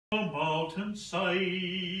mountain side.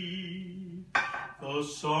 The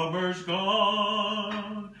summer's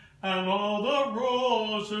gone and all the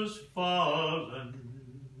roses fallen.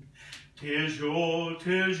 'Tis you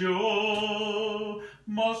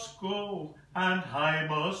must go and I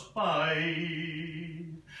must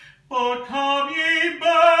bide. But come ye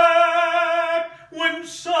back when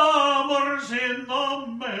summer's in the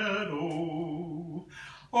meadow,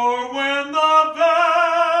 or when the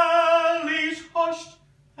valley's hushed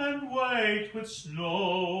and white with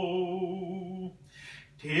snow.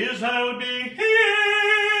 'Tis I'll be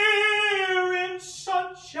here in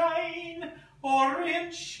sunshine or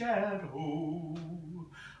in shadow.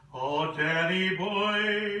 Oh, Danny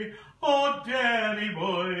boy,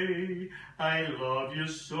 I love you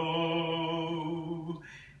so.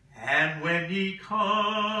 And when ye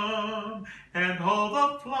come and all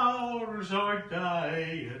the flowers are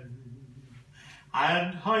dying,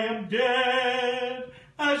 and I am dead,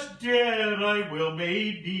 as dead I will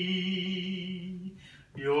may be,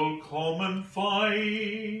 you'll come and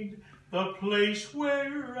find the place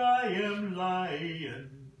where I am lying,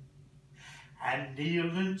 and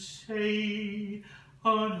kneel and say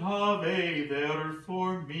an Ave there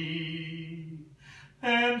for me,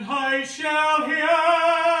 and I shall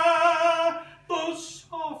hear the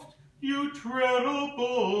soft you tread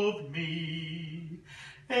above me,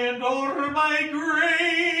 and o'er my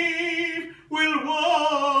grave will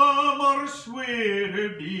warmer, sweeter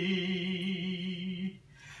be,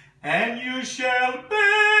 and you shall bend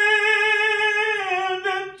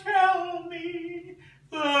and tell me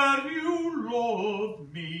that you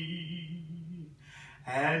love me,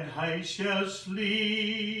 and I shall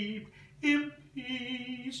sleep in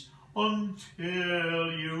peace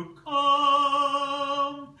until you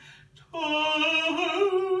come to